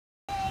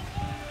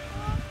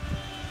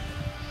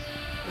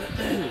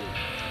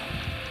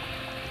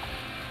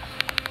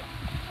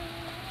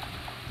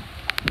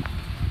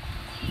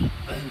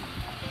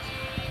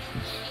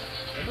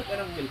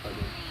Erangel pa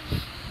din.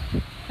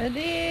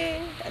 Hindi,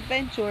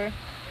 adventure.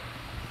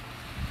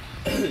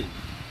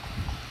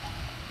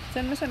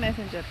 Saan mo sa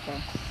messenger ko?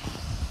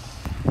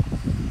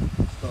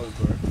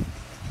 Stalker.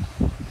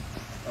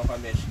 O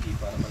ka-mesh key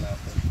para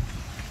malapit.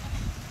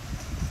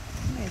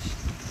 Mesh.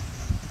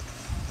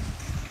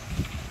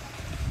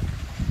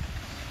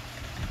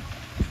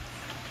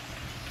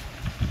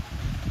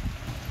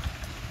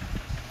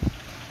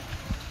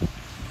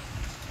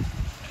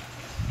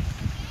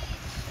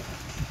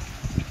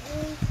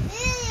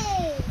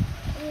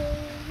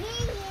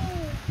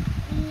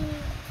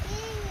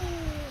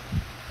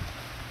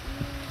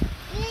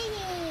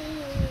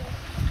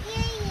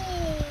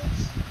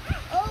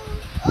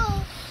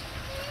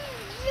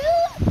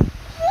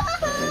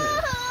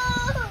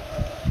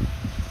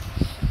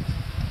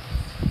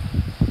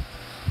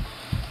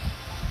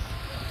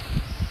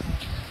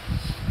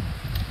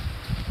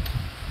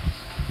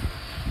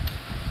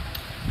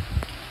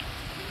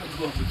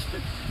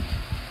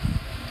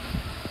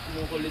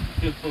 Kumukulit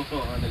yung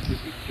mga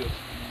nagpipicture.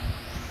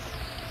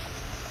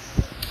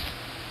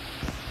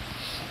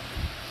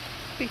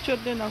 Picture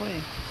din ako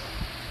eh.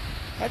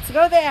 Let's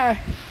go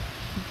there!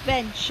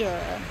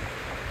 Adventure!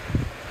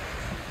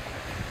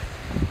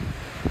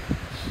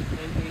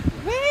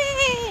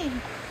 Whee!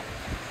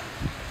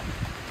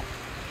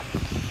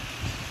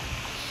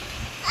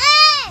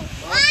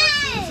 Mga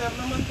pag-user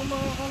naman itong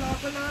mga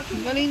kalaban natin.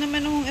 Ang galing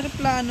naman ng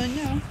aeroplano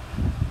niya.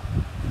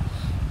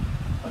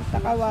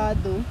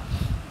 Takawado.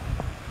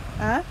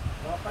 Ha?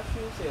 Mga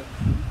pag-user.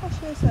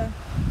 Kasya sa.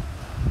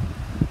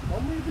 O,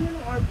 may bili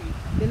ng RP.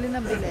 Bili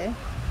na bili.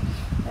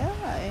 Kaya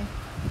nga eh.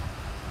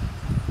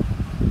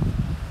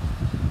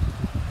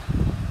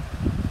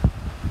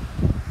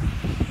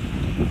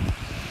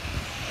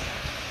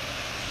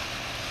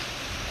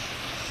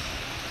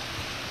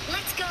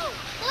 Let's go.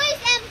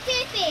 Where's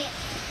MVP?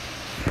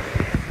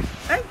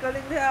 Ay,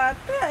 galing ni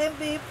ate.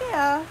 MVP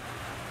ah.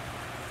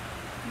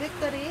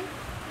 Victory.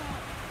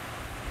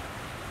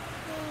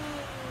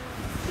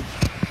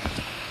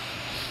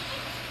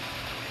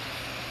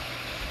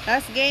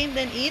 Last game,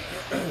 then eat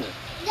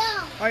No.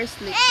 or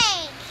sleep.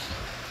 Hey.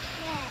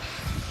 Yes.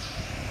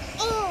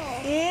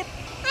 Eat,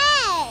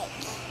 Hey.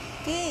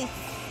 kiss.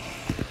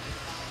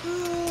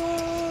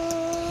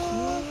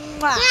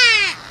 Mwah.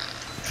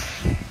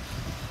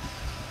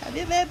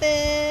 Happy bebe.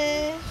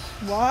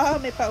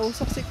 Wow, may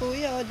pausok si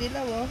kuya. O,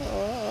 dilaw.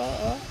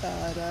 Oh.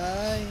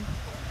 Taray.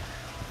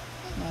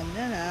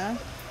 Manyan ah.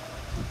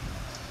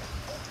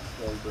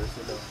 Silver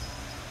sila.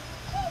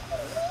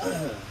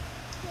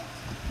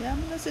 Kaya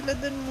mo na sila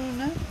dun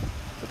muna.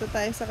 Punta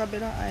tayo sa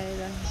kabilang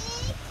island.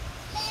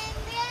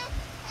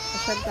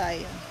 Pasyal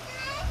tayo.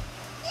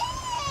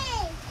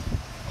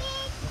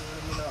 Ano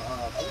mo na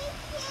ako?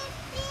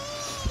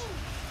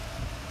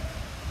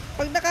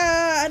 Pag naka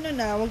ano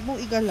na, wag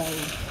mong igalaw.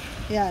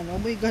 Yan,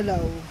 wag mo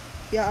igalaw.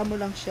 Iyaan mo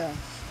lang siya.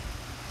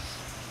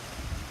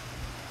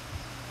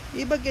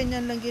 Iba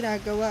ganyan lang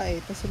ginagawa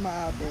eh, tapos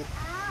umaabot.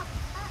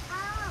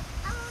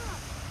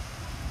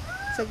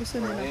 Sa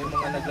gusto nila. Yung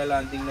mga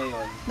nagla-landing na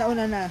yon.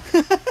 Nauna na.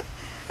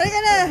 Halika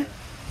na!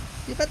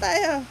 Di pa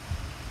tayo.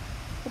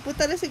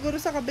 Pupunta na siguro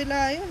sa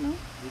kabila yun, no?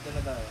 Dito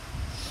na tayo.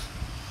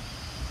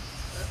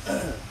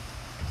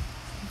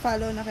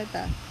 Follow na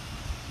kita.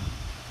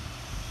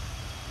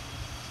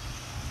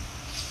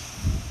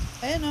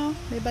 Ayan o,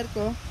 may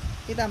barko.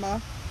 Kita mo?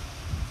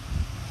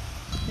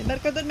 May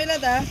barko doon,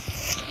 Mylad ah.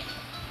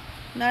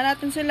 Unahan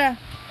natin sila.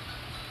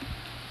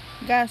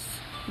 Gas.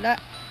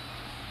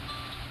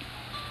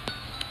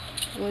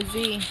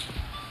 Uzi.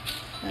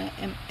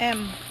 MM.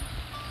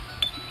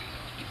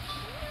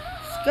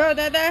 Let's go,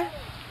 dada.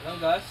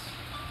 Walang gas?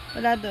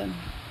 Wala doon.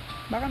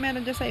 Baka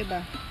meron dyan sa iba.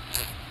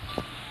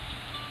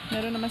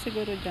 Meron naman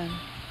siguro dyan.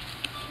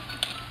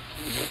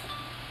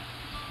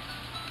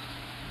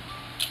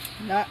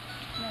 Wala.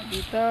 Wala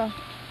dito.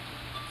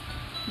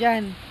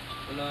 Dyan.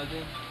 Wala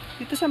din.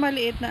 Dito sa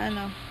maliit na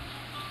ano.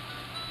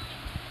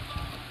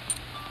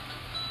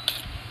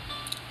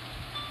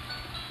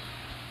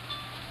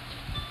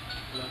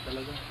 Wala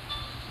talaga.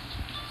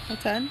 At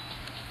saan?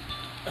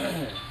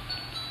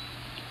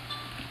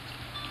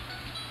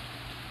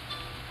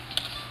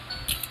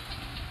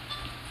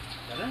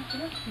 Tara.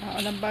 Wala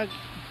ng bag.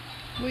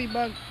 Uy,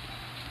 bag.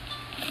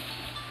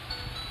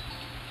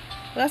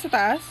 Wala sa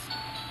taas?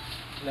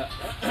 Wala.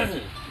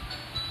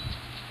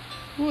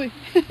 Uy.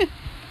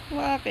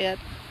 Makakayat.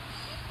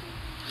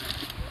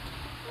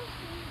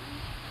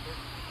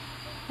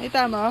 Ay,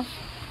 tama.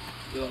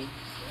 Yung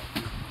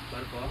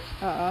barko?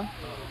 Oo.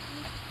 Oo.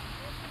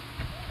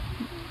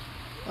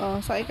 Oh,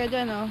 sakay ka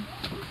dyan, oh.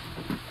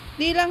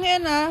 Di lang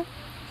yan, ah.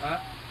 Ha?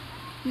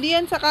 Hindi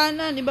yan sa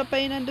kanan. Iba pa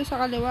yun nandun sa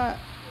kaliwa.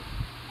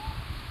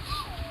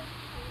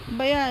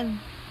 Iba yan.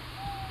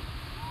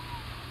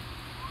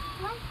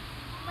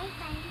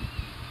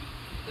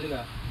 Talaga?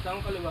 Saan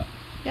ang kaliwa?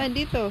 Yan,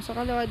 dito. Sa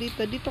kaliwa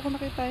dito. Dito ko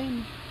nakita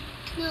yun.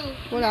 No.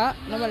 Wala?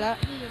 Nawala?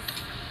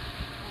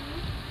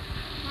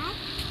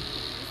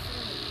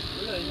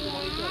 Wala, hindi ko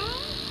makita.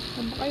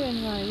 Ano ba yan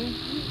nga yun?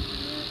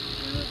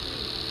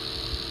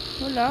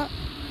 Wala.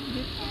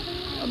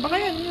 Baka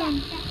yan, yan.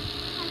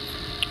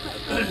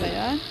 Ano ba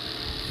yan?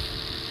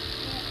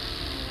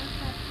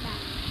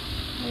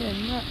 Ayan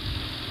nga.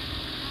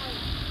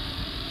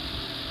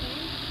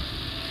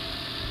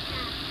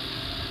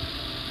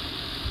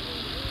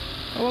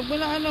 Oh, wag mo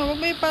na wag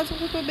mo ipasok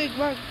sa tubig,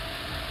 wag.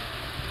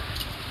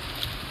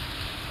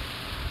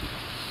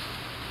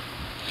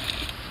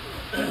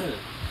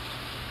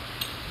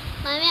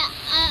 Mommy,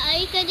 are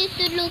you ready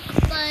to look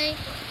for...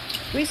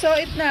 We saw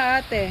it na,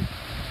 ate.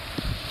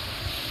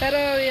 Pero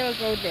we'll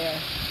go there.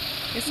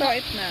 We saw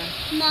it na.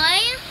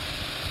 More?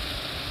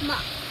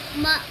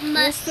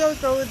 We'll still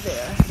go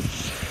there.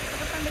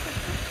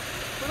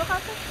 Pulo ka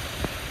ate.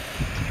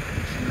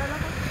 Sandal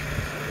ako.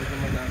 Medyo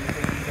madami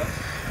sa dito.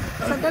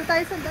 Sandal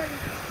tayo, sandal.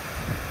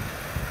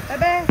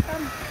 Bebe,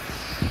 come.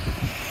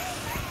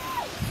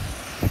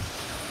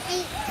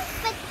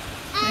 But,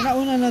 May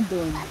nauna na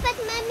dun. but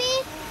mommy,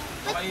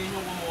 Baka yun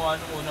yung kumuha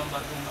ng unang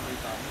barkong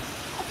nakita mo.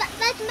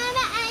 but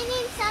mama, I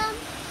need some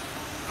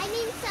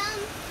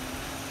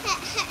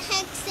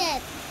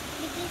headset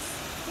because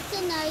it's so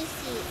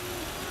noisy.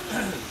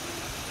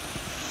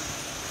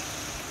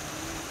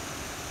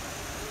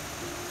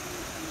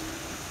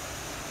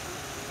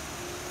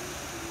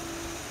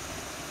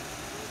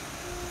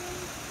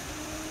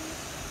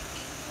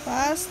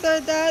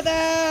 Faster,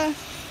 Dada!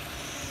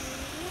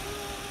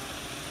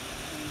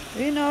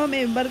 Ayun o,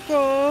 may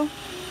barko.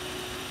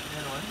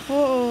 Meron?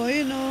 Oo,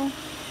 ayun o.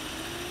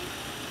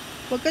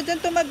 Huwag ka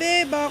dyan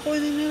tumabi, baka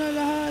kunin nila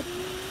lahat.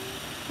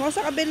 Huwag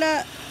sa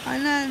kabila,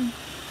 kanan.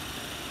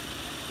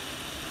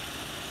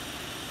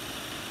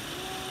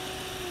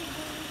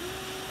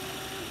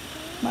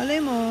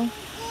 Malay mo,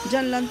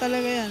 dyan lang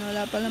talaga yan,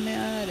 wala pala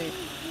may-ari.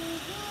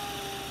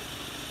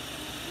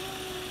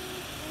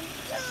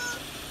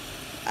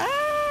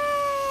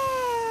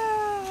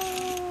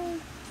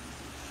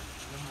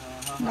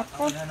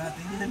 Nako. Kaya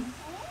natin yan.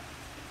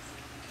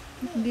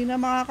 Hindi na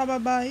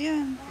makakababa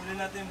yan. Kunin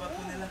natin yung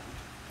barko nila.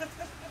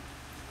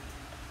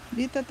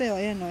 Dito Teo,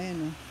 ayan o,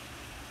 ayan o.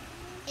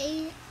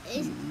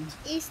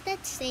 Is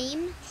that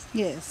same?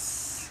 Yes.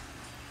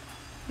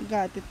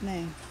 Got it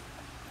na eh.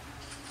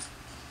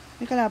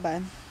 May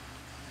kalaban?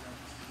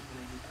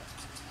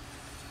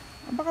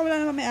 Baka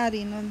wala naman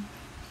may-ari nun.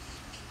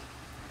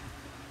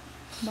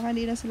 Baka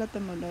hindi na sila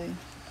tumuloy.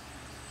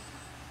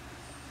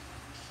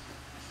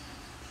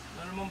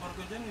 Ano namang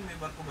barko dyan? May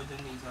barko ba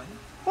dyan minsan?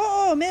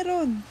 Oo,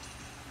 meron.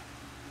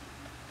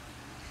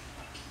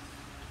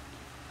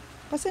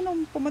 Kasi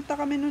nung pumunta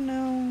kami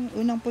nung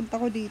unang punta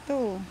ko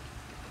dito,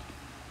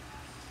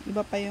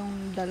 iba pa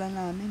yung dala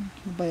namin.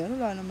 Bayan,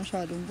 wala na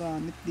masyadong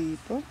gamit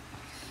dito.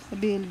 Sa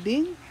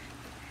building.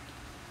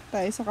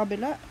 Tayo sa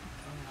kabila.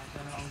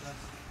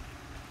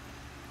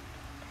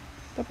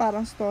 Ito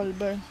parang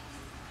stolber.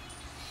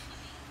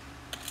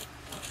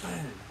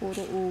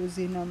 Puro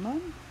Uzi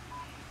naman.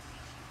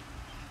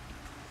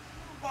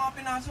 Baka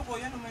pinasok ko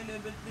yan, may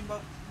level 3 ba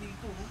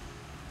dito?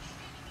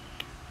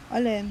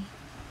 Alin?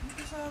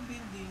 Dito sa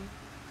building.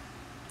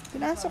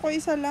 Pinasok ko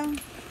isa lang.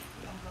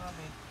 Walang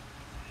gamit.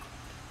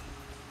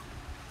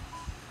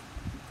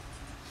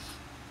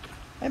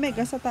 Ay, may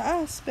gas sa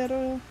taas.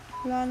 Pero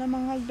wala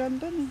namang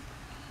hagdan dun eh.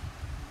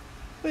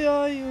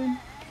 Kaya yun.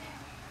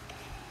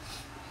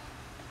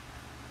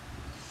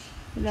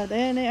 Mylad,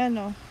 ayan ay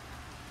ano.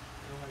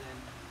 Yung alin.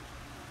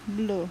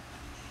 Blue.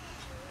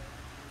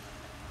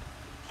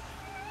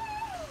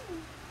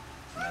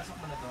 Pinasok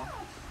mo na to?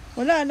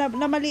 Wala,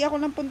 namali ako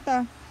ng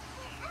punta.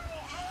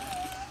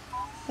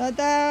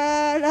 Tata,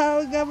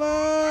 lahog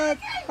gamot.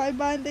 5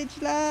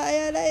 bandage lang.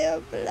 Ayan na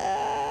yung pala.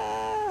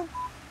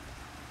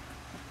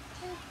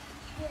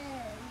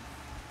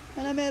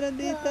 Ano meron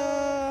dito?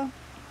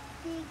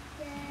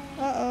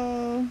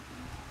 Uh-oh.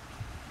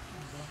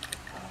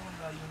 Parang ang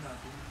layo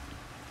natin.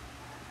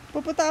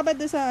 Pupunta ka ba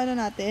doon sa ano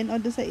natin? O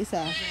doon sa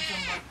isa? Sa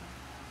isang barko.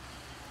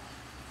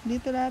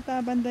 Dito lahat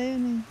banda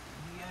yun eh.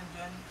 Hindi yan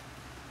dyan.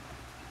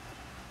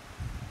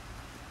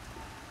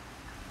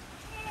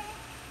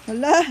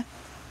 Hala!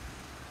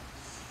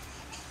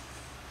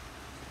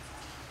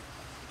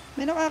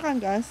 May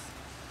nakakanggas?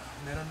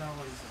 Meron na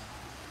ako isa.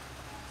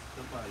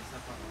 Ito pa, isa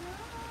pa.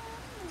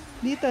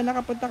 Dito,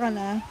 nakapunta ka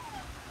na.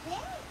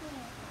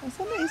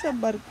 Asa may isang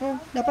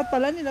barko? Dapat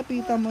pala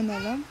nilapitan mo na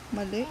lang.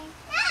 Mali.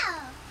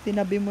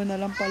 Tinabi mo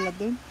na lang pala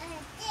dun.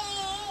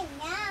 Yan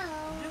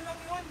lang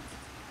yun.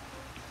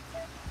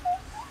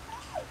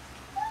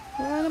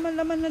 Wala naman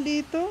laman na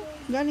dito.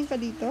 Galing ka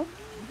dito?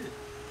 Hindi.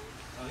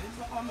 Ayun,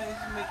 baka may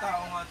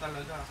tao nga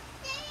talaga.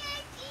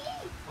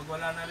 Pag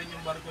wala na rin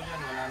yung barko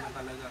dyan, wala na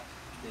talaga.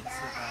 Dead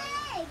na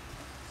tayo.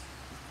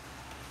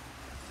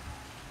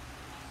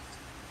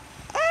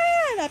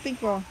 Ah! Hanapin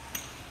ko.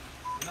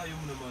 Layo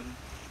mo naman.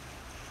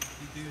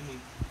 Dito yun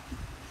eh.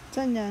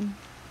 Saan yan?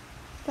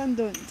 Saan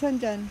dun? Saan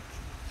dyan?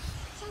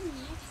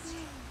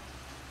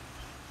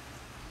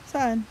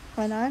 Saan?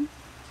 Kanan?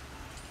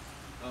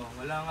 Oh,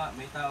 wala nga.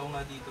 May tao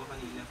nga dito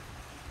kanina.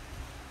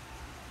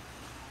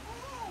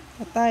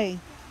 Patay.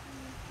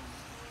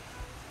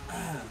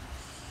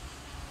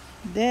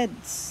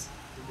 Deads.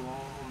 Subukan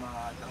ko kung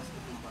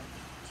makatransport yung barko.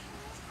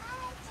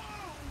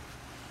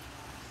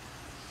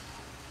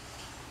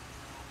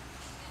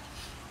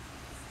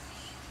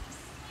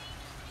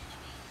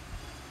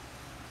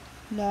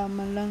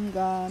 Laman lang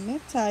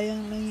gamit.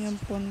 Sayang lang yung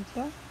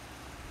punta.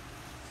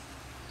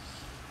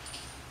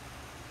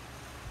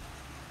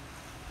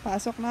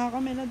 Pasok na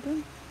ako, Mylad, dun.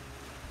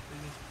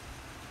 Sige.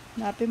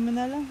 Napin mo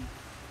na lang.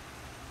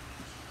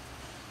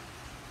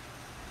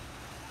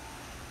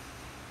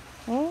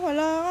 Oh,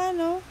 wala ka,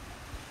 no?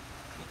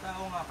 May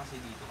tao nga kasi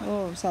dito.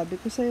 Oh, sabi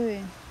ko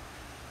sa'yo eh.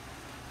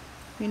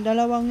 Yung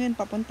dalawang yun,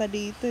 papunta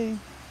dito eh.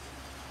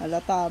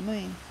 Halata mo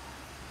eh.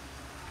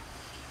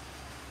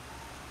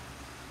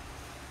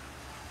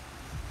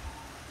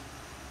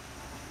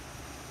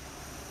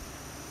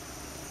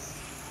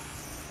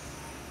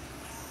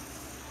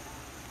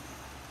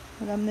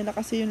 Alam nila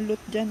kasi yung loot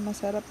dyan,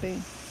 masarap eh.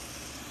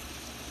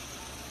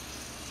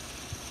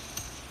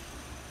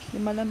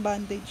 Lima lang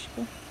bandage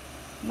ko.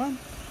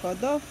 Man,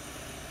 kodo.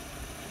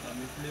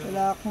 Dami flare.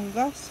 Wala akong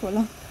gas,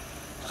 walang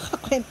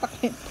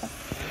kakwenta-kwenta.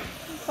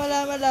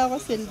 Wala ako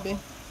silbi.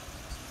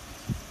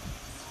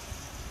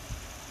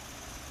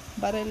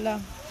 Baril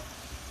lang.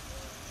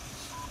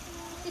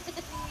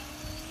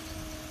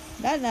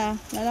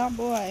 Wala akong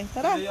buhay.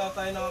 Tara, Hindi yata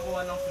tayo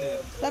nakakuha ng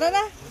flare. tara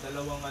na. Yung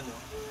dalawang ano.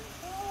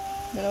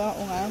 Dalawang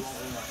ungas.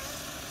 Dalawang ungas.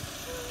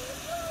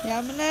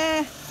 Yaman na.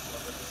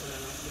 Dapat ko sila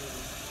ng flare.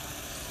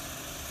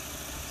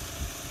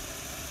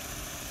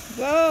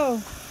 Go!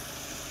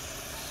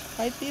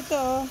 Kahit dito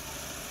oh.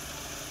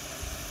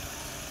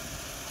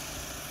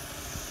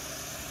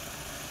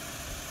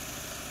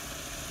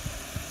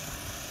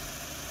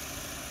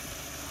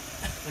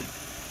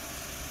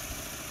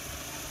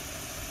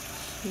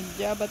 Good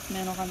job at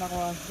meron ka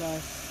nakuha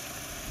gas.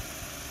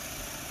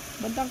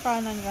 Bandang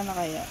kanan ka na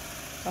kaya?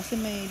 Kasi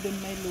doon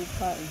may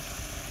lupa eh.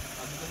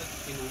 Sabi ko na,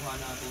 kinuha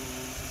natin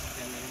yung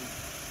sasakyan na yun.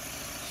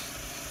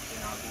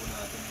 Tinago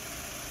natin.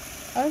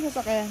 Ano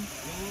sasakyan?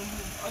 Yung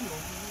ano,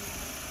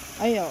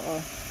 Ay, oo.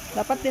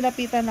 Dapat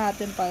nilapitan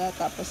natin pala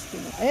tapos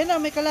Ayan na,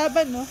 may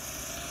kalaban no?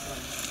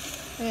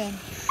 Ayan.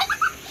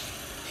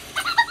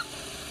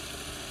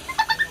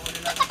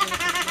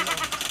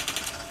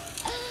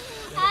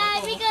 Hi,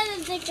 we got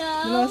to go.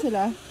 Dalawa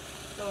sila.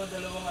 ito,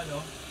 dalawang ano,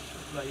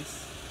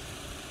 supplies.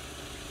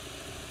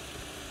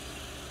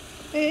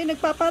 Eh,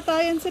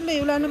 nagpapatayan sila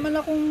eh. Wala naman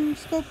akong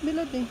scope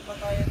Mylad eh.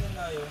 Patayan din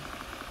tayo.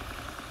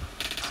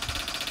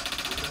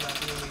 Dito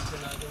natin yung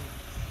mission natin.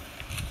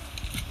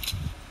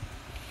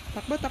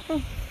 Takbo.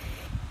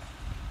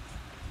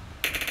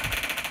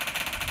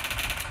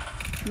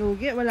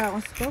 Lugi, wala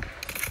akong scope.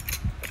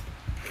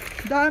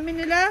 Dami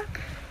nila.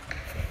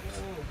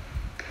 Oo.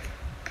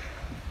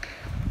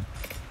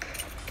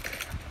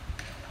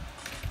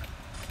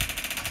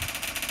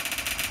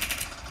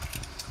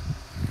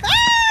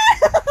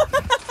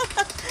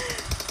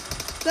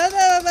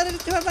 Sana,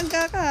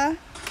 mabangga ka ha.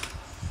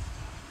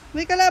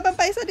 May kalaban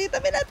pa isa dito.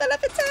 Mylad,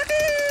 talapit sa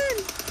akin.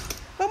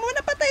 Huwag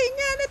muna patayin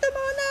yan. Ito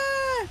muna.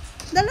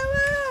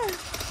 Dalawa.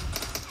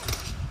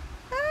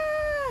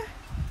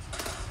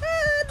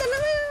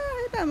 Dalawa.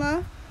 Tama.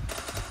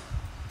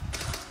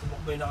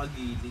 Tumakbo yung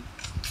nakagilid.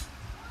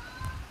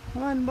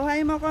 Ayan,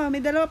 buhay mo ko.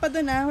 May dalawa pa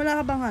dun ha. Wala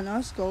ka bang ano,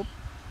 scope?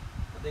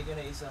 Patay ko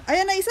na isa.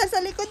 Ayan na isa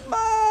sa likod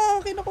mo.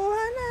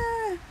 Kinukuha na.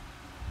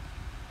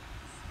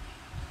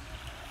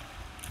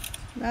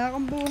 Wala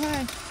akong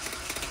buhay.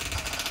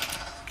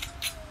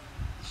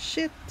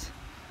 Shit.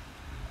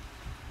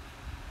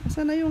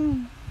 Asa na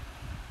yung...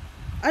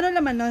 Ano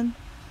naman nun?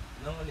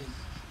 Nang alin?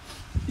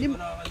 Hindi ko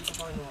nakakalito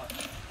pa kinuha.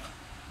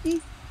 Eh,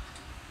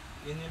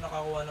 Yun yung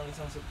nakakuha ng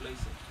isang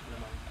supplies eh.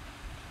 Lamang.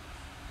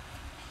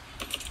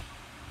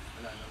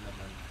 Wala nang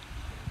laman.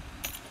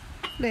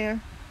 flare.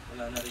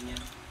 Wala na rin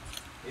yan.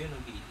 Ayun,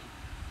 nag-iili.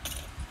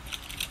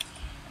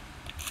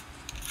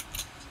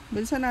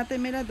 Bilisan natin,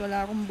 Mylad.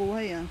 Wala akong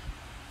buhay ah.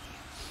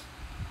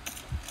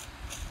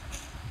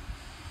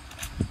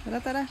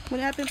 Tara.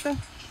 Kunin natin to.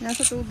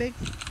 Nasa tubig.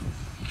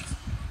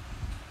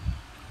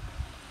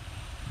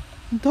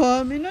 Ang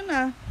dami nun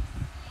ah.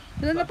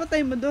 Ilan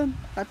napatay mo dun?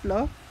 3?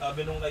 Sabi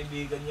nung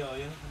kaibigan nyo,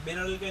 yun,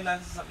 binaril ko yung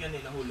nasa sasakyan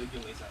eh, nahulog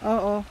yung isa.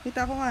 Oo.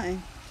 Kita ko nga eh.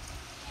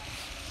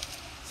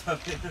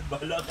 Sabi na,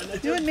 bahala ka na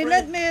dyan, Yun,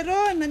 Mylad,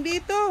 meron.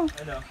 Nandito.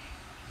 Ano?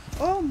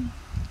 Ayun,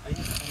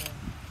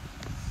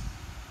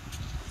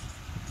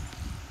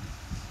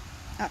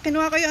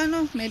 Kinuha ko yung ano,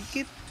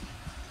 medkit.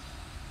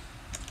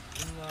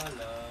 Yun nga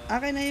lang.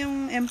 Akin na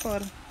yung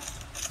M4.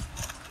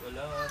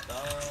 Wala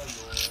tayo.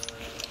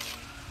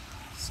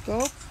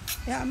 Scope.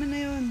 Yaman na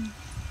yun.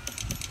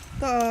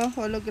 Ito oh,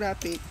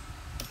 holographic.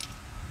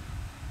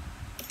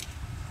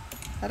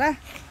 Tara.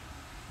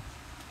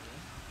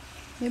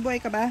 May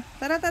buhay ka ba?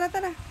 Tara.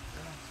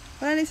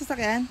 Wala na yung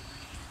sasakyan.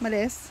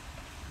 Malis.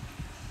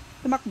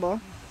 Tumakbo.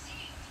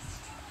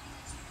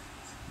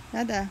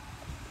 Nada.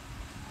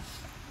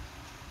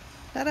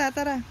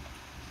 Tara.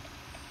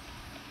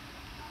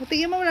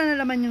 Tingin mo wala na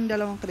laman yung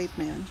dalawang crate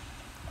na yun.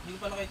 Hindi ko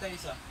pa nakita yung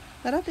isa.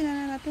 Tara,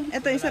 tingnan natin.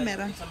 Ito, isa Malayo,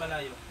 meron. Isa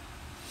malayo.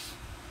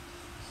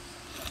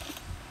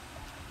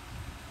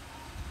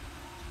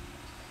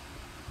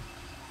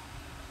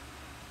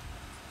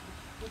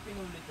 Kung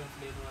pinulit yung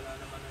flare, wala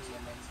naman ang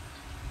laman.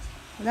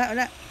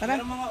 Wala. Tara.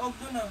 Meron mga og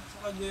dun ah, sa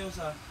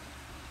Kaguyosa.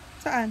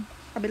 Saan?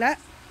 Kabila?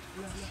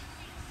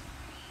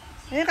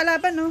 Ayun,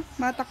 kalaban, no?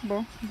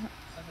 Matakbo.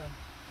 Asan?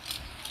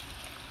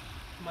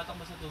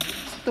 Tumatakbo sa tubig?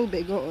 Sa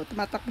tubig, oo.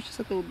 Tumatakbo siya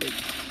sa tubig.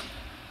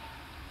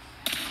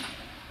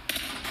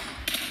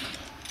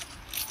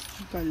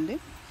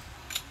 Galing.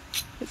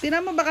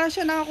 Tingnan mo, baka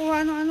siya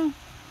nakakuha ng ano.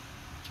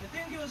 Ito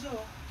yung gyozo.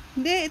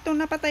 Hindi, itong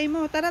napatay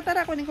mo. Tara,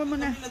 tara, kunin ko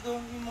muna. Kabila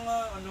doon yung mga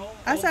ano.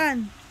 Asan?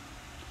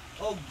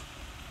 Og.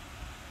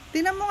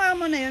 Tingnan mo nga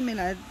muna yun,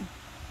 Mylad.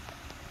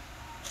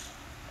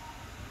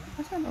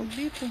 Asan? Og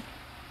dito.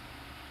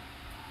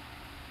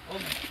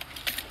 Og.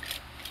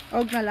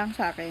 Og na lang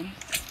sa akin.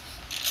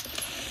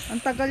 Ang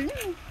tagal niya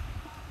eh.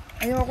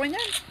 Ayoko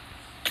niyan.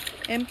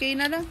 MK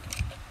na lang.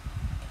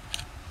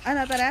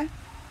 Ano, tara?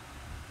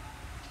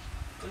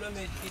 Wala,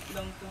 medkit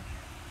lang to.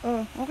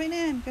 Oh, okay na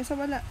yan. Kaysa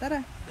wala.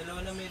 Tara.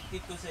 Dalawa na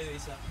medkit ko sa'yo,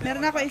 isa.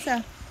 Meron ako isa.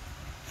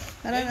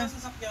 Tara Ay, na. nasa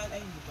sakyan.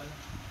 Ay, hindi pala.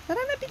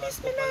 Tara na, bilis,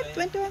 Mylad.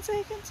 21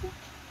 seconds. Oh.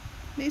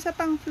 May isa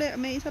pang flare.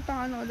 May isa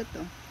pang ano ulit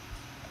to.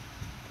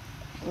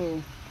 Oh.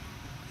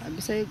 Sabi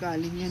sa'yo,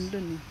 galing yan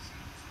dun eh.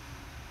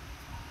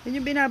 Yan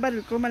yung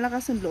binabaril ko.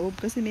 Malakas ang loob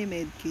kasi may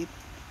medkit.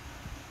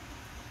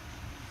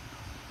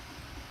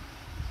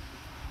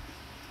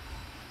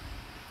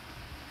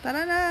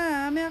 Tara na.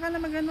 Amaya ka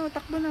na mag-ano.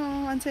 Takbo na.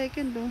 1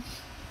 second oh.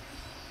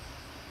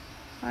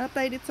 Harap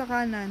tayo dito sa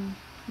kanan.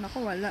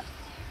 Naku, wala.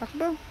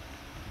 Takbo.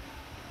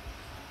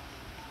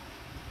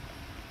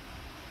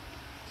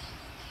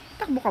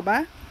 Takbo ka ba?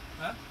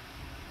 Ha?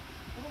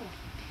 Oo.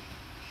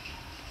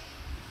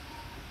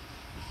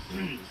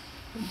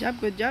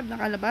 Good job.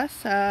 Nakalabas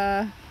sa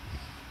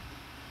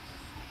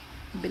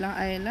bilang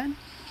island.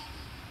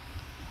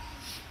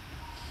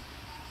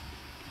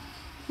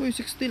 Uy,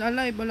 16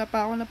 alive. Wala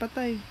pa ako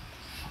napatay.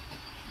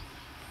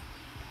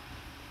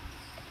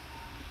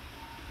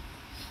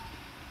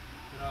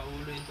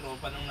 Ulo yung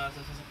tropa nang nasa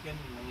sasakyan.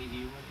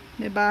 Nangiiwan.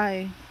 May bahay.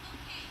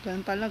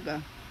 Ganun talaga.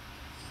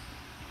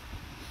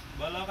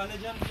 Bala ka na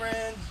dyan,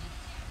 friend.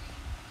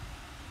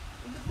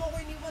 Hindi mo ako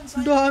iniwan.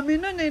 Sayang, Dami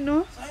nun eh, no?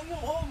 sayang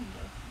yung om.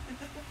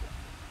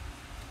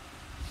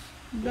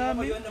 Kung ako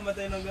Dami. yun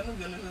namatay ng ganun,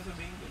 ganun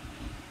sasabihin ko.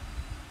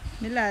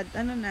 Mylad,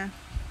 ano na?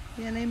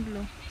 Yan na yung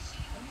blue.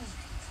 Ano?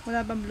 Wala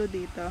bang blue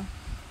dito?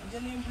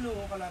 Andiyan na yung blue,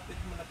 oh, kalapit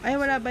mo na. Ay,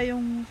 wala ba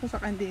yung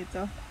sasakyan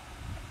dito?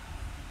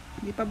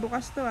 Hindi pa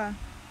bukas to ah.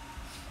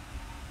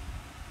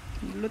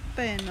 Loot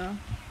pa eh, no?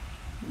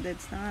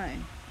 Deads na nga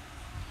eh.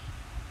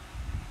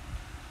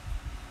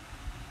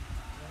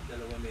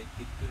 Dalawa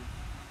medkit ko.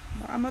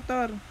 Baka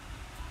motor.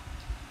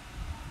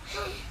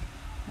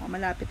 Baka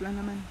malapit lang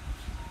naman.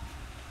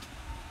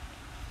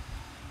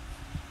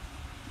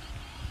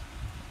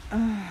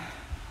 Ah,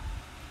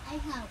 I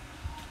help.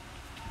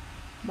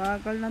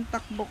 bagal ng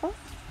takbo ko.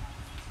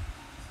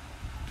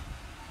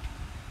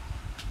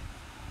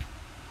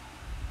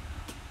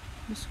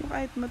 Gusto ko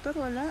kahit motor,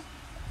 wala.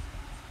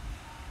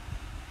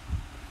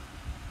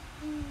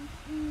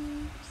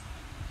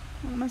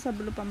 Naman sa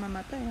blue pa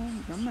mamatay, ah.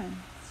 Naman.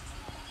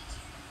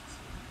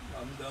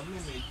 Ang dami,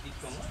 medkit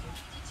ko nga.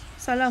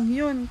 Isa lang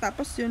yun.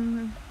 Tapos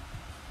yun,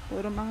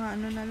 puro mga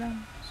ano na lang.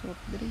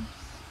 Soft drinks.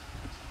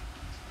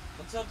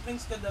 Pag soft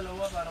drinks ka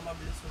dalawa para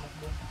mabilis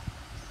tumakbo.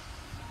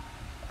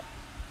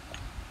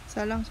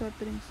 Isa lang soft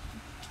drinks.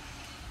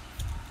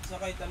 Sa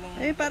kahit anong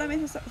Eh, para may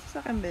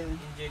sasakyan ba yun?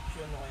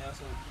 injection o kaya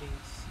soft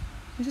drinks.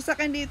 May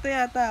sasakyan dito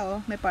yata, oh.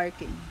 May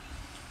parking.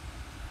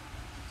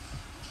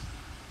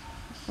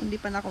 Kung di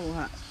pa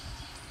nakuha.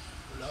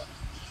 Wala.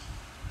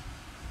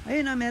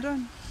 Ayun na,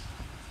 meron.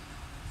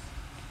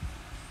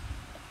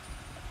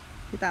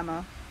 Kita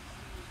mo?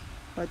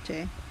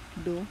 Kotse.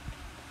 Do.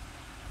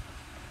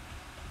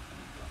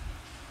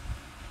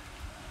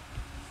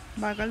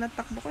 Bagal na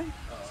takbo ko eh.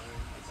 Oo,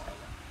 may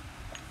sala.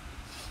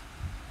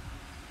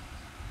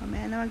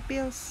 Mamaya na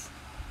mag-pills.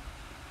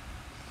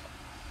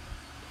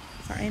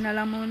 Sakay na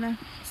lang muna.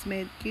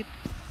 Medkit.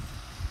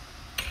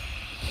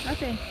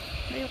 Ate,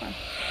 layo ka.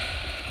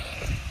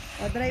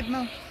 O, drive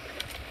mo.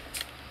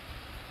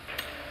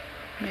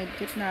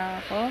 Medkit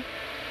na ako.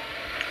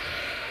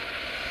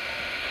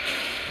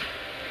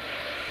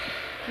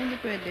 Hindi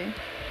pwede.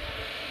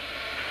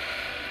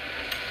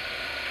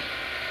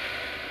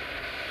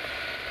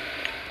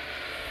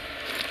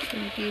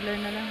 Painkiller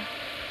na lang.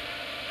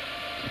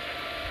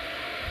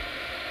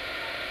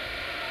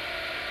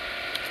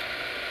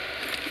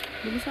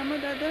 Bilisan mo,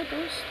 Dada,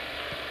 toast.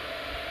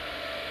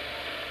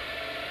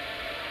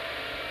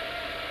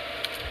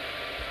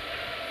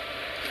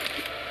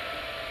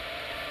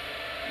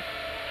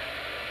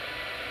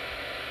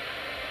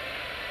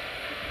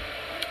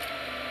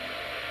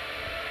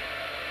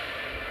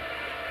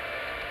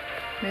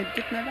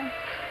 Medkit na lang.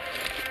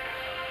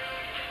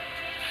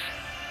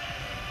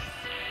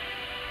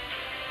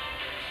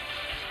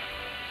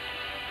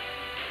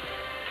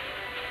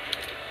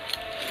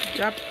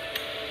 Drop.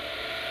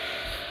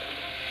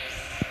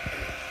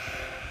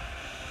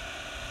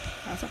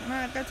 Pasok na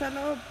agad sa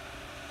loob.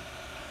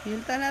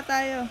 Milta na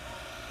tayo.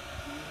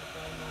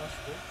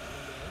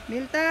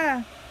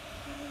 Milta!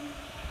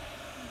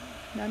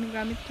 Daming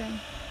gamit dyan.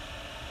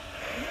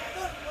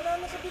 Wala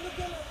na sa bilog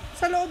yan.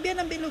 Sa loob yan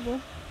ang bilog,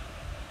 oh.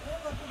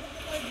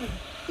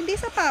 Hindi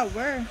sa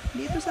power.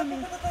 Dito sa may...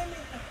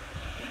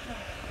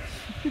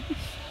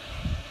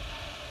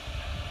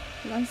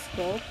 Walang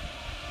scope.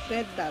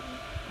 Red dot.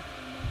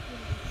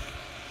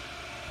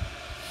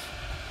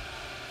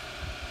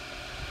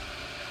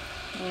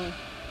 Oh.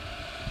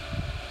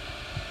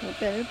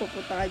 Pero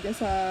pupunta ka dyan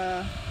sa...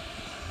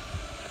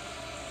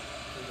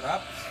 Sa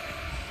drops?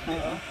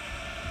 Oo.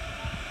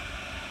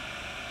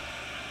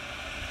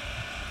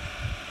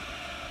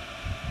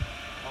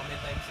 May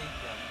time save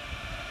yan.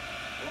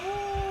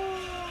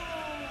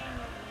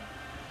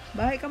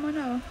 Bahay ka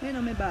muna, oh. Ayun,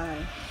 oh, may bahay.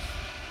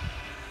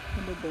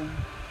 Nabubong.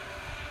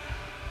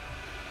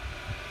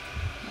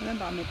 Alam,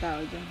 baka may tao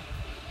dyan.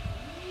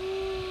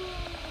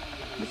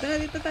 Dito na,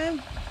 dito tayo.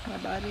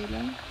 Babari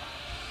lang.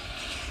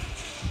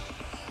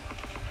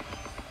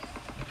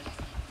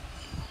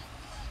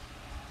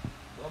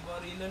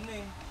 Babarilan na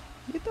eh.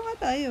 Dito nga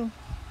tayo.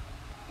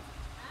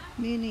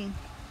 Mini.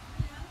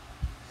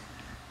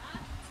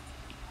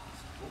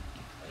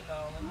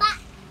 Kailangan.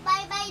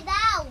 Bye-bye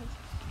daw.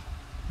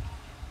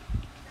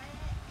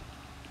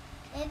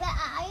 Eba,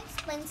 aayos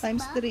pants ba?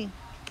 Times 3.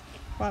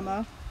 Pama?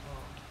 Oh.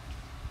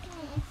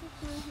 I took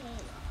my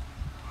hair.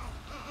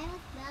 I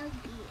want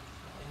doggy.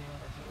 Ayun yung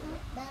kasi. I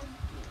want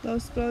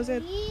doggy. Close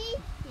it.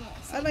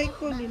 Yes. Aray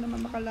ko, hindi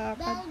naman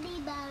makalakad. Baldi.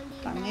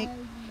 Tangik.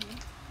 No,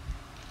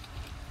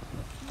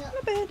 Ano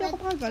ba, hindi ako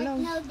makagalaw.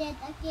 no, Dad,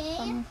 okay?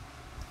 Tama.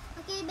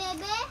 Okay,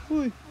 baby?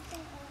 Uy,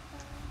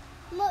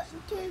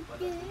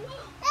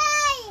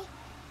 Hey!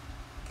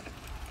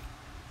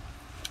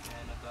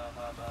 Kaya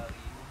nagkakabari.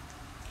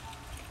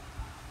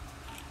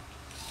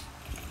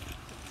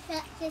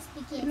 Just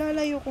be careful.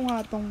 ilalayo ko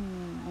nga tong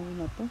ano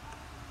na to.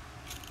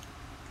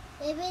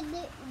 Baby,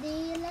 do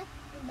you like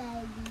the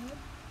baby?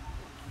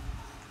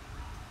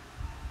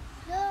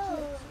 No.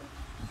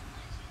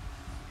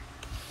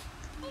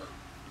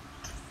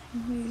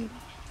 Wait.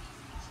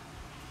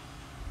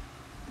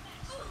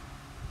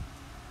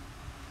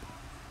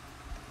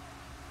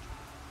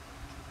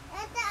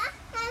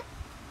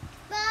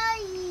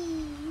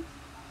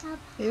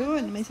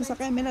 Ayun, may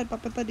sasakyan Mylad,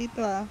 papunta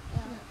dito ah.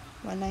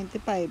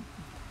 195.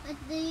 But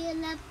do you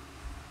love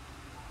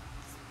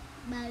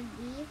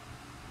Baldi?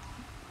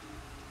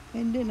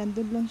 Hindi,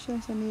 nandun lang siya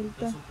sa Sa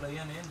Milta. supply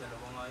yan eh.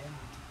 Dalawa nga yan.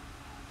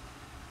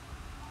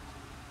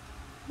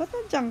 Ba't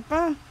nandiyan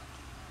ka?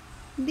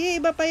 Hindi,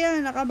 iba pa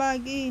yan,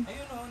 nakabagi.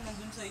 Ayun o,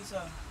 nandun sa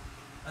isa.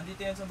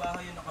 Andito yan sa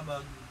bahay yung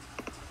nakabag.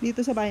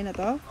 Dito sa bahay na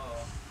to?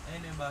 Oo.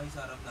 Ayun yung bahay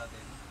sa harap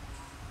natin.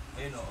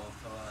 Ayun oo,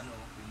 sa ano,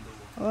 window.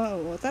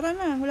 Oo, tara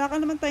na. Wala ka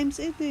naman times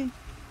 8 eh.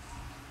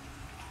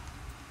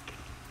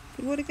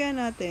 Siguro kaya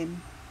natin.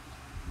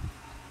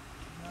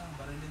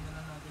 Barilin na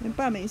lang natin. Yun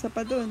pa, may isa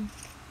pa dun.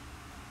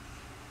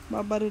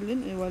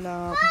 Babarilin eh,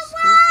 wala akong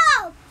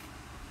scope.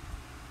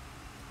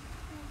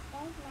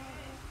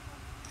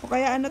 O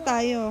kaya ano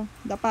tayo?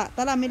 Dapa.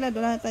 Tara, Mylad,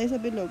 wala na tayo sa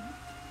bilog.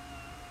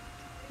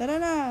 Tara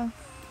na.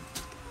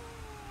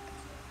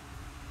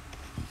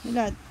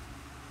 Mylad.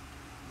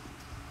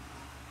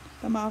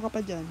 Tama ka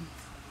pa dyan.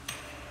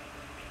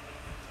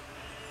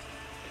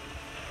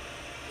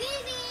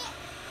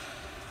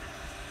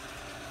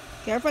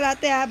 Careful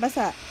ate ha,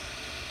 basa.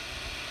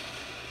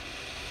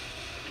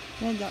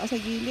 Yan, dyan ka sa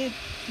gilid.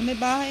 May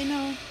bahay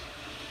na oh.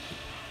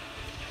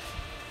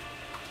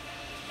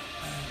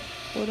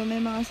 Puro may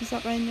mga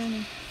sasakyan yan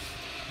eh.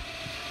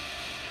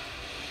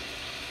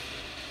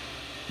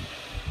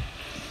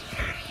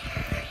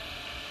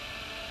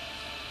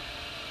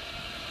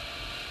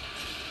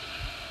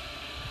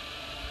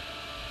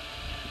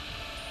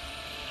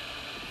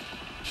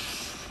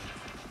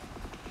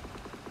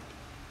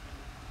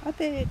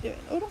 Ate,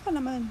 urong ka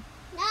naman.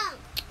 No.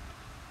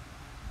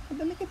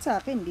 Madalikit sa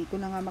akin, hindi ko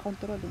na nga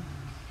makontrol eh.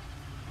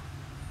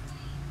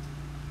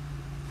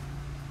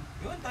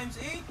 Yun, times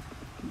 8.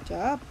 Good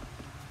job.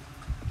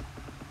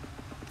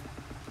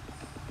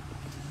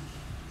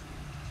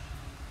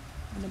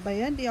 Ano ba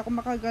yan? Di ako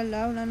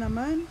makagalaw na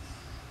naman.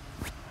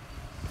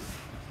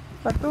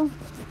 Pato.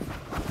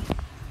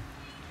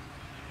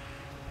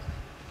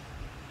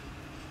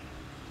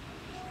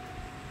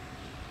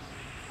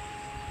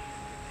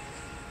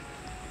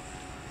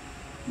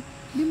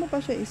 Di mo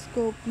pa siya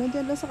scope.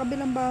 Nandiyan lang sa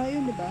kabilang bahay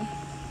yun, di ba?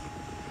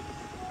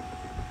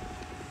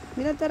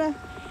 Mylad, tara.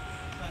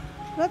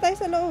 Tara tayo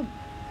sa loob.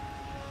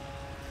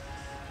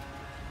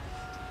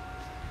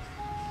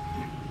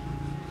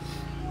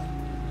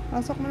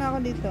 Pasok mo na ako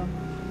dito.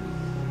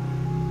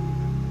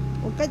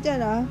 Huwag ka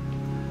dyan, ah.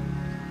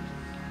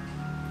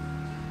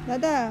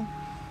 Dada.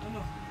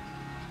 Ano?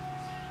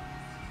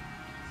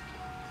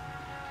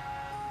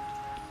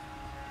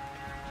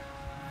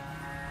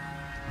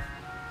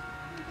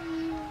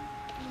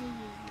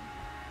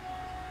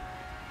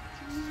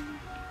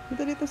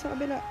 Dito sa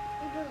kabila.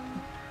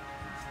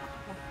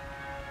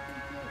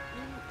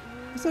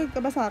 Gusto ka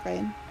ba sa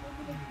akin?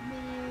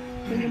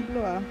 Yun yung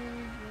blue, ah.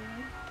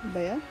 Ano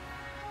ba yan?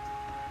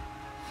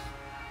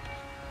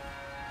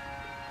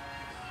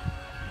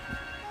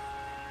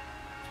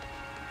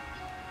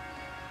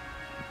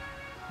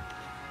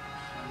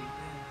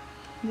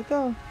 Dito.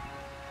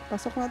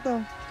 Pasok na to.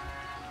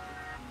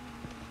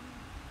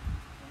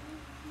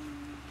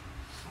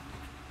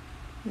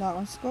 Wala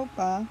akong scope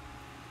pa.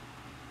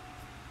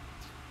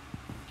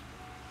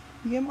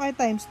 Bigyan mo kayo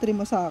times 3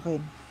 mo sa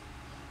akin.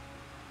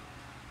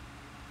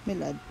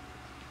 Mylad.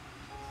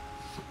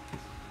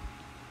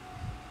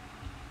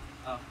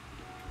 Ah,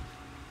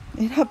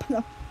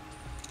 Hirapan ako.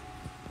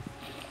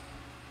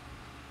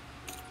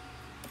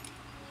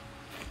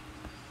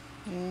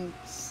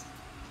 Thanks.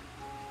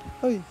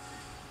 Uy.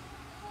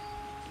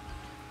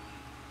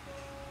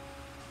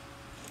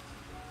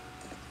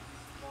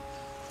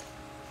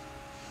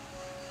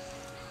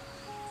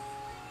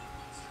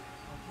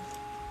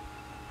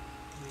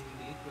 may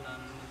liit. Wala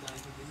na naman tayo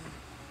sa bilhin.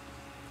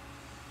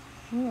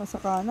 Sa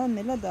kanan,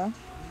 Mylad ah.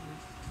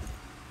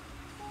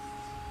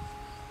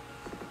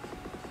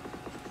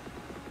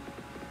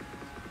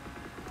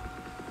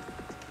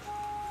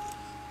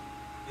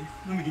 Eh,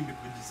 lumihinip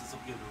ko dyan sa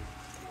sasakyan, oh.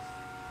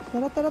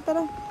 Tara, tara,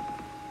 tara.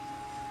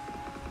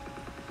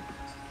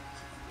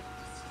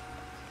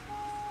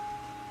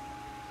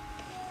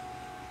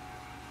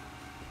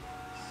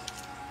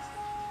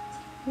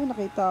 Uy,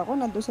 nakita ako.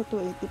 Nandun sa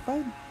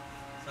 285.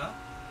 Sa?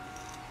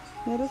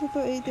 Meron sa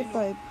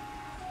 285.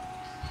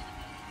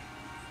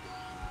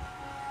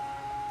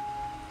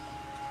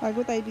 Bago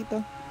tayo dito.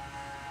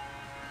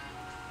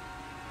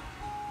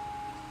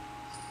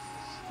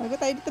 Bago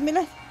tayo dito,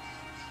 Mylad.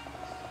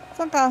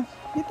 Saan ka?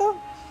 Dito.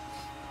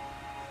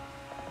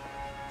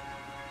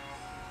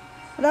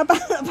 Wala pa,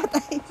 wala pa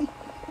tayo.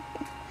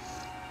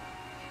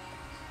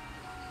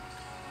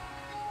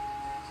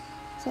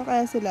 Saan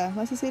kaya sila?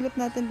 Masisilip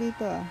natin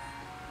dito ah.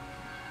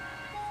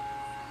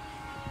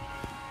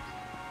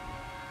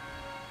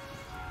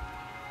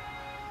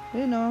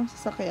 Ayun o,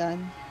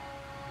 sasakyan.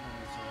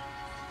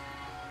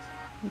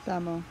 Kita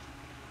mo.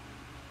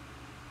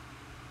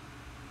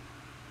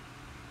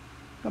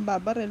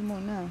 Kababarel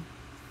muna.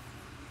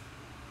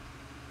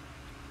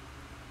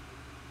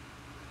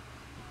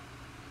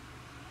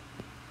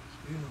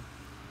 Ayun, oh.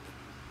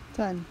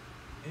 Saan?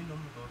 Ayun, oh,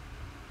 motor.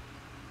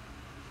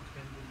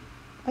 Sasakyan din.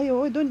 Ay,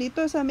 oo, doon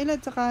dito sa Mylad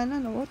sa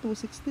kanan. Oo,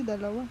 260,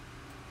 dalawa.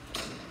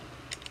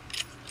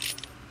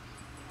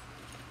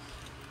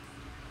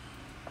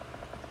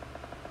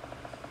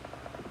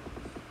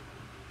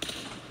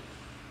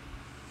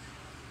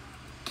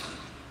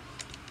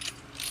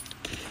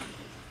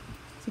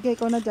 Sige,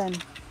 ikaw na dyan.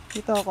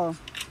 Dito ako.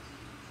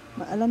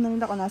 Alam na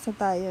nila kung nasan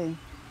tayo eh.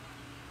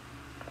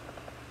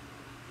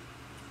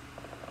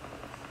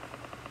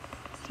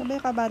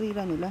 Sabay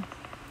kabarira nila.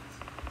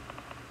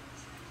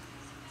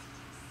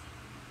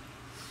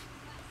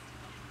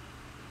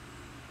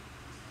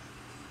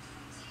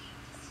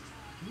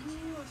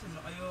 Saan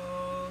na kayo?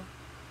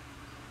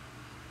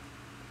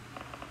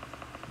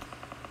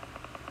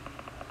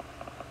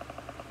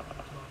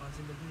 Baka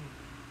sila dun, eh.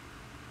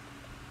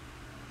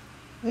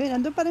 Ayun,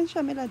 nandun pa rin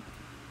siya, Mylad.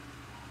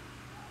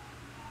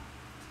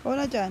 Ikaw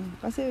na dyan.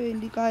 Kasi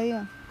hindi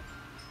kaya.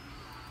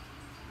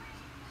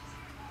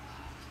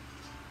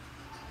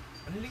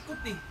 Ang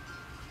likot, eh.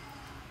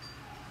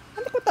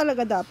 Ano ko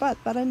talaga dapat?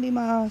 Para hindi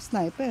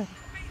ma-sniper.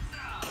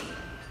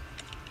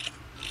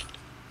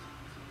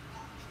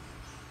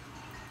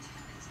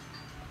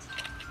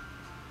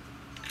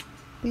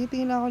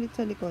 Tingin lang ako dito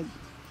sa likod.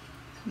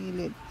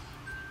 Gilid.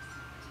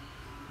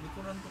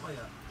 Likuran ko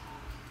kaya.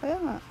 Kaya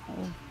nga.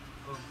 Oo.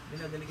 Oh,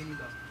 dali ka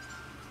dito.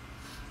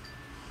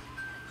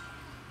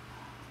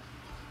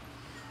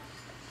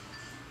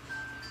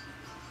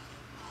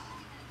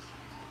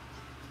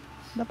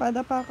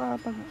 Dapa-dapa ka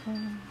pag...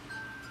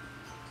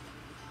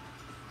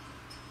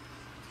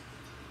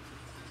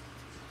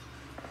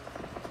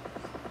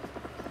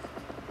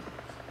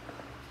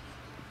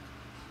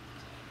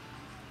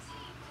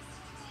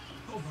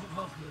 Oh,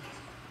 bakit?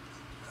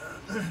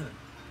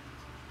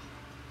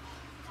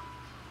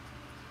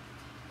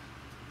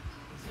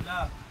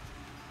 Sila.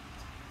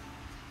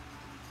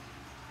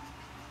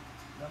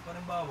 Wala pa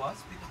rin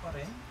bawas? Pito pa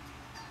rin?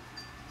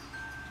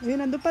 Ayun,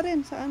 nandun pa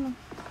rin sa ano.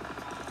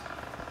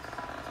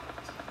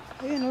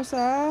 Ayun o,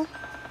 sa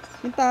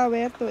yung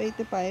tower,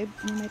 285.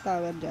 Yung may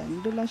tower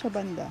dyan. Doon lang siya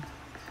banda.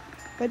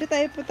 Pwede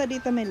tayo punta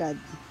dito, Mylad.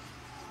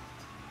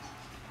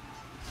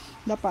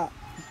 Dapa.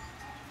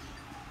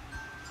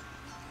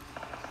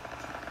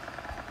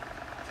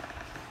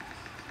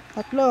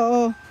 Tatlo,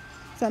 oh.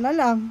 Sana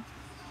lang.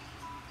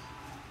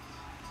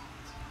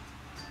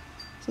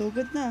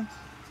 Sugod na.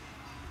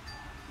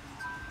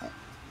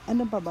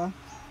 Ano pa ba?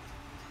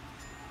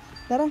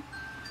 Tara.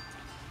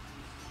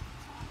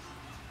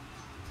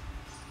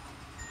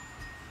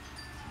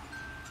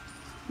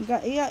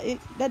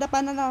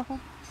 Dadapa na lang ako.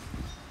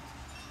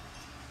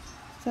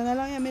 Sana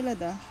lang yung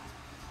Mylad ah.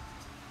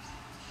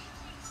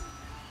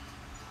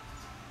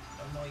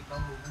 Saan makita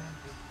ang movement,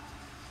 eh?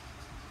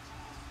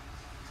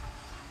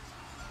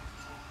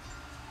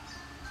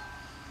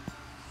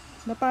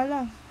 Dapa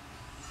lang.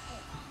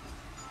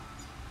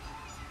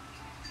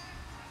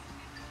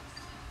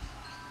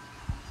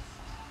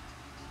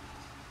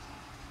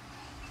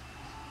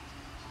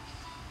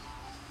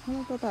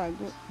 Ano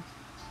tatago?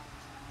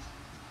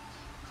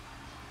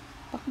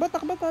 Takba,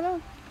 takba tara.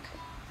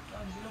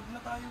 Saan? Bilog na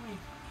tayo, eh.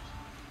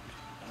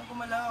 Ano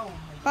gumalaw?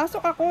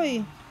 Pasok ako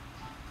eh.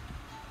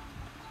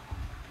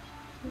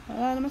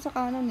 Wala naman sa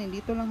kanan eh.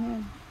 Dito lang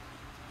yan.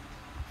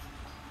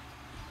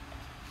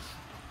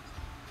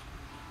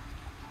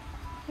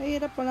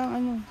 Mahirap palang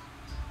ano.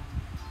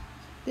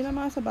 Hindi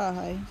naman sa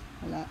bahay.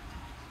 Wala.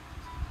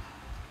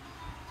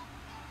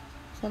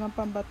 Saan ang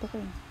pambato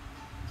ko eh.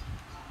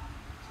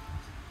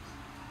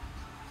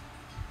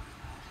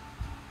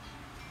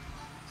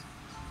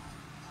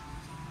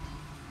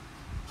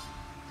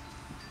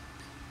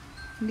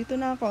 Dito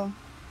na ako.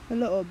 Sa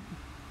loob.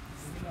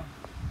 Sige lang.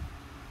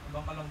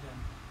 Abang ka lang dyan.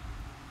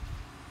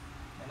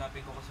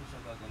 Hanapin ko kasi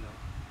siya gagalaw.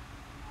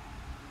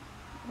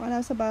 Wala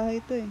sa bahay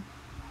ito eh.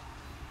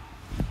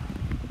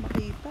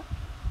 Makita.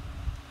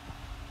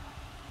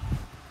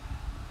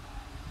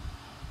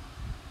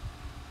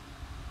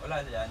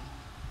 Wala dyan.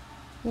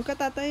 Huwag ka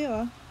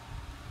tatayo ah.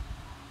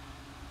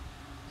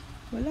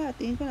 Wala.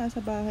 Tingin ko nasa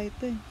bahay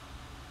ito eh.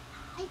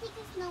 I think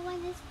it's no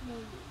one is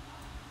playing.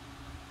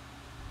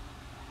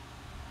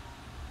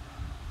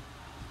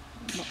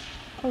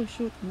 Oh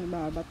shoot. May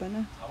babata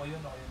na. Ako yun,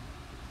 ako yun.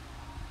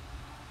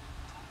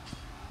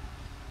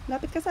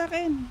 Lapit ka sa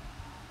akin.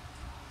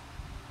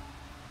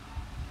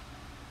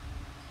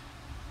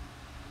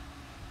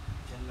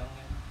 Diyan lang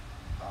yan.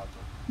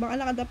 Tago. Baka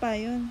nakadapa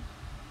yun.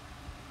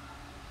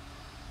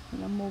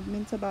 Walang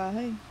movement sa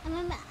bahay.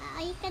 Mama,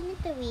 are you coming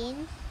to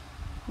win?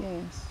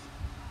 Yes.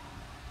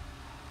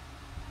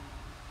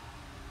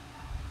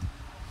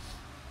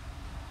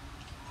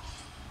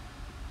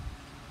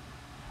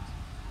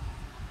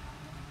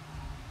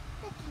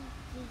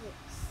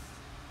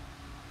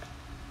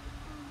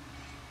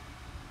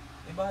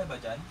 May bahay ba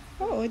dyan?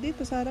 Oo,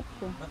 dito sa harap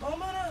ko. Ba't ako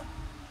na?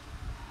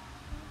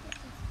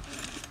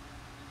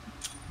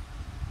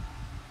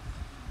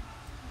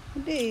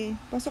 Hindi eh.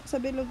 Pasok sa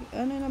bilog.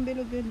 Ano ng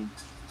bilog yun eh.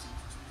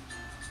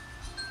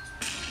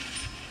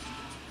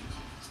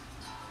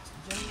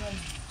 Diyan yan.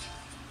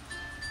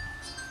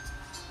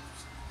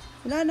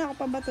 Wala na ako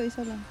pambato.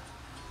 Isa lang.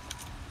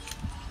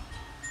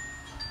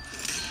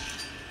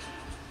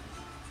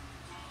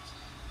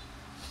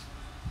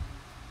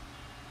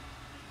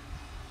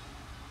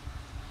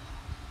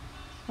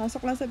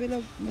 Pasok lang sa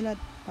bilog. Mylad.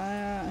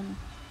 Para ano.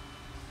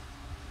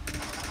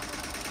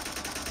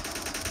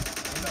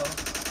 Hello?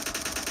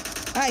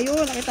 Ah, yun.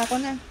 Nakita ko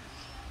na.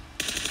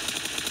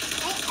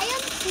 I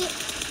don't see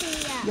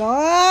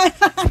Yun!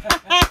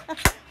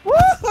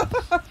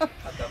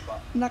 Ada pa.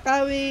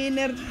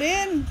 Naka-winner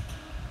din.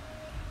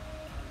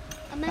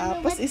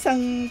 Tapos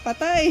isang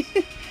patay.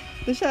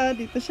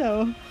 Dito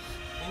siya, oh.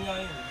 Yun nga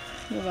yun.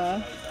 Diba?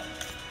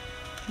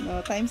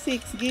 No, times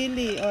 6,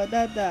 Gili. O,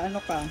 Dada, ano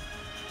ka?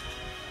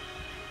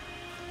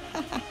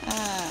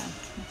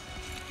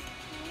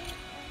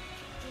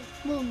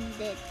 Boom,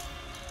 dead.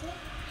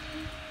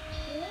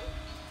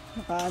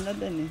 Naka-ano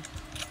din eh.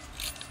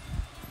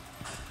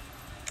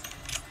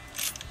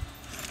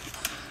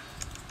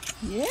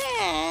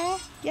 Yeah!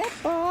 Yeah,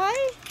 boy!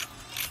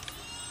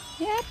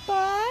 Yeah,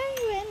 boy!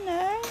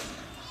 Winner!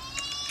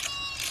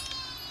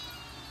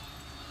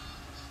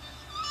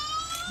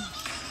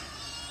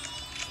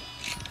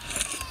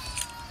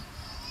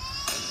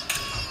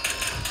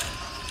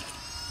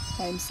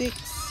 Times 6.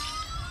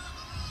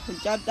 Good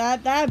job,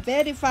 Dada.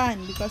 Very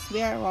fun because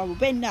we are a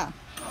winner.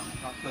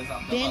 Sakto.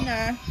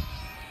 Dinner.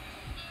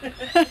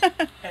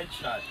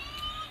 Headshot.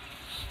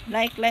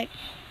 Like.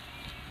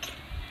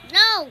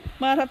 No!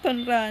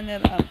 Marathon runner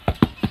up.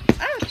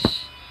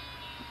 Ouch!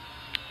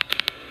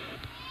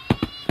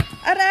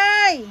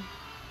 Aray!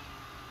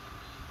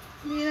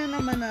 Hindi na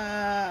naman na,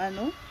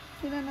 ano?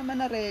 Hindi na naman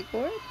na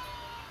record.